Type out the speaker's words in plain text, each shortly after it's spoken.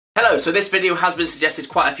Hello, so this video has been suggested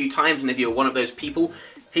quite a few times, and if you're one of those people,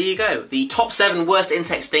 here you go. The top 7 worst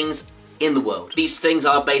insect stings in the world. These stings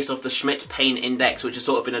are based off the Schimdt Pain Index, which has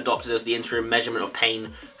sort of been adopted as the interim measurement of pain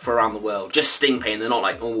for around the world. Just sting pain, they're not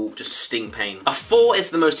like, oh, just sting pain. A 4 is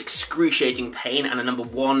the most excruciating pain, and a number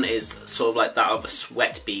 1 is sort of like that of a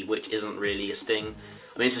sweat bee, which isn't really a sting.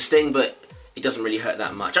 I mean, it's a sting, but it doesn't really hurt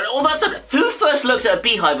that much. And all that stuff, who first looked at a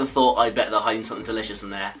beehive and thought, I bet they're hiding something delicious in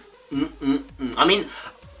there? I mean,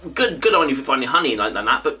 good on you for finding honey like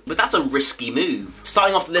that, but that's a risky move.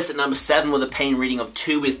 Starting off the list at number 7 with a pain reading of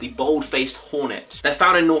 2 is the bold-faced hornet. They're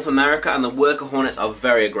found in North America, and the worker hornets are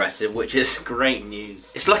very aggressive, which is great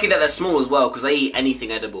news. It's lucky that they're small as well, because they eat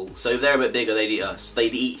anything edible, so if they're a bit bigger, they'd eat us.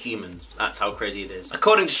 They'd eat humans. That's how crazy it is.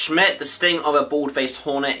 According to Schmidt, the sting of a bald-faced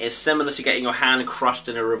hornet is similar to getting your hand crushed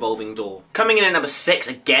in a revolving door. Coming in at number 6,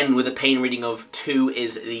 again with a pain reading of 2,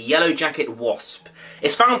 is the Yellowjacket Wasp.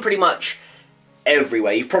 It's found pretty much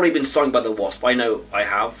everywhere. You've probably been stung by the wasp. I know I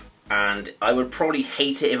have, and I would probably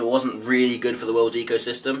hate it if it wasn't really good for the world's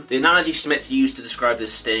ecosystem. The analogy Schmidt used to describe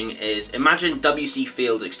this sting is, imagine W.C.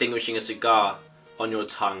 Fields extinguishing a cigar on your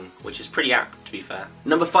tongue, which is pretty apt, to be fair.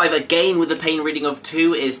 Number 5, again with a pain reading of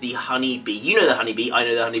 2, is the honeybee. You know the honeybee, I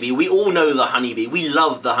know the honeybee, we all know the honeybee, we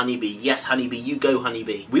love the honeybee. Yes, honeybee, you go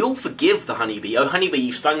honeybee. We all forgive the honeybee. Oh, honeybee,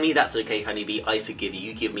 you've stung me, that's okay, honeybee, I forgive you.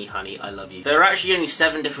 You give me honey, I love you. There are actually only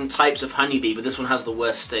 7 different types of honeybee, but this one has the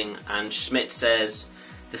worst sting, and Schmidt says,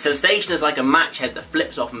 the sensation is like a match head that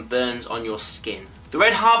flips off and burns on your skin. The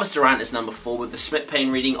red harvester ant is number 4 with the Schmidt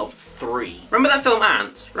pain reading of 3. Remember that film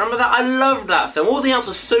Ants? Remember that? I loved that film. All the ants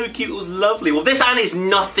were so cute, it was lovely. Well, this ant is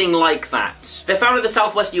nothing like that. They're found in the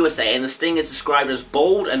southwest USA, and the sting is described as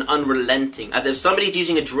bold and unrelenting, as if somebody's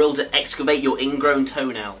using a drill to excavate your ingrown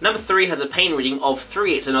toenail. Number 3 has a pain reading of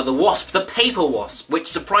 3. It's another wasp, the paper wasp, which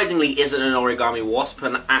surprisingly isn't an origami wasp,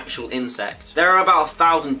 but an actual insect. There are about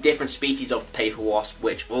 1,000 different species of the paper wasp,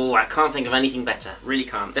 which, oh, I can't think of anything better. Really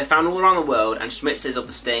can't. They're found all around the world, and Schmidt says of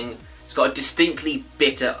the sting, it's got a distinctly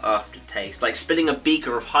bitter aftertaste, like spilling a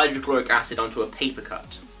beaker of hydrochloric acid onto a paper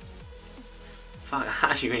cut. Fuck,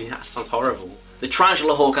 actually, that sounds horrible. The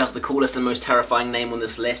Tarantula Hawk has the coolest and most terrifying name on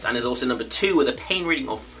this list, and is also number 2 with a pain reading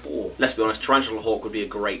of 4. Let's be honest, Tarantula Hawk would be a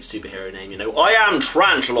great superhero name, you know. I am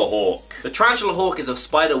Tarantula Hawk! The Tarantula Hawk is a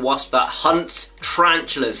spider wasp that hunts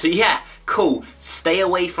tarantulas, so yeah, cool, stay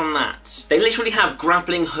away from that. They literally have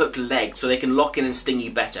grappling hook legs so they can lock in and sting you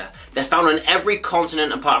better. They're found on every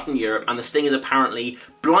continent apart from Europe, and the sting is apparently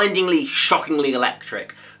blindingly, shockingly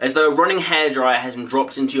electric, as though a running hairdryer has been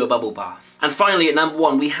dropped into your bubble bath. And finally, at number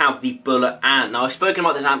 1, we have the bullet ant. Now, I've spoken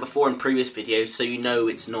about this ant before in previous videos, so you know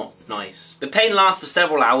it's not nice. The pain lasts for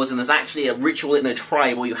several hours, and there's actually a ritual in a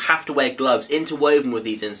tribe where you have to wear gloves interwoven with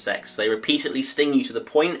these insects. They repeatedly sting you to the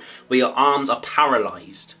point where your arms are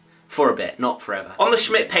paralysed. For a bit, not forever. On the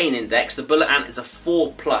Schmidt Pain Index, the bullet ant is a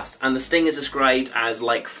 4+, and the sting is described as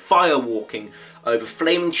like fire walking over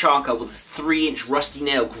flaming charcoal with a 3-inch rusty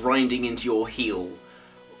nail grinding into your heel,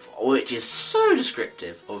 which is so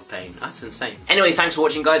descriptive of pain. That's insane. Anyway, thanks for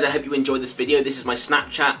watching, guys. I hope you enjoyed this video. This is my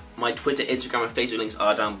Snapchat, my Twitter, Instagram, and Facebook links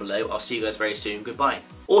are down below. I'll see you guys very soon. Goodbye.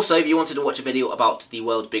 Also, if you wanted to watch a video about the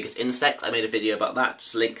world's biggest insect, I made a video about that.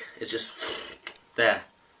 Just link is just there,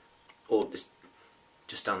 or it's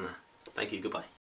just down there. Thank you, goodbye.